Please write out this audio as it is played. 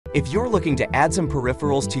If you're looking to add some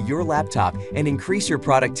peripherals to your laptop and increase your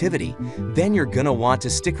productivity, then you're gonna want to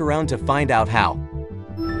stick around to find out how.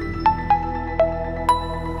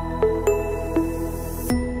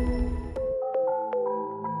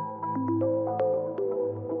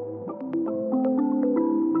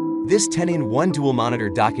 This 10-in-1 dual monitor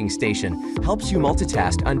docking station helps you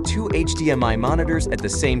multitask on 2 HDMI monitors at the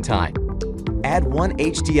same time. Add one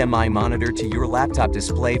HDMI monitor to your laptop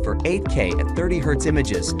display for 8K at 30 Hz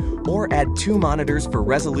images, or add 2 monitors for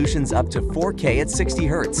resolutions up to 4K at 60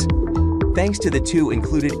 Hz. Thanks to the 2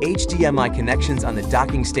 included HDMI connections on the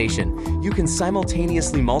docking station, you can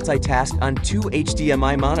simultaneously multitask on 2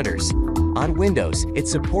 HDMI monitors. On Windows, it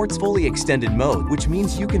supports fully extended mode, which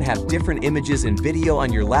means you can have different images and video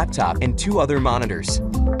on your laptop and 2 other monitors.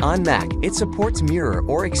 On Mac, it supports mirror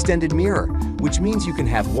or extended mirror, which means you can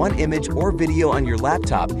have 1 image or video on your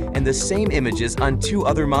laptop and the same images on 2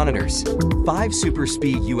 other monitors. 5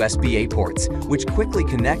 SuperSpeed USB-A ports, which quickly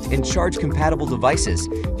connect and charge compatible devices.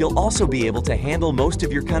 You'll also be able to handle most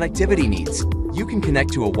of your connectivity needs. You can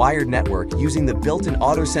connect to a wired network using the built-in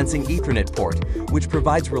auto-sensing Ethernet port, which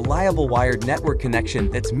provides reliable wired network connection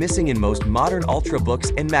that's missing in most modern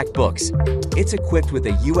Ultrabooks and MacBooks. It's equipped with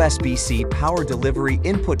a USB-C power delivery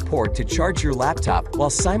input port to charge your laptop while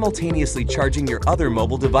simultaneously charging your other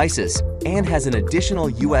mobile devices, and has an additional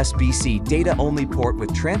USB-C data-only port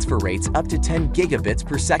with transfer rates up to 10 gigabits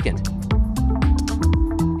per second.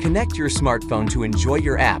 Connect your smartphone to enjoy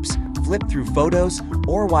your apps, flip through photos,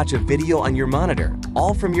 or watch a video on your monitor,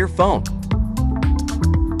 all from your phone.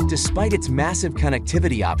 Despite its massive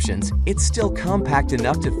connectivity options, it's still compact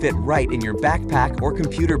enough to fit right in your backpack or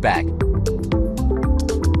computer bag.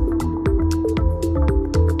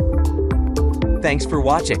 Thanks for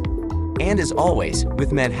watching. And as always,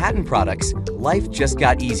 with Manhattan products, life just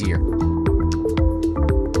got easier.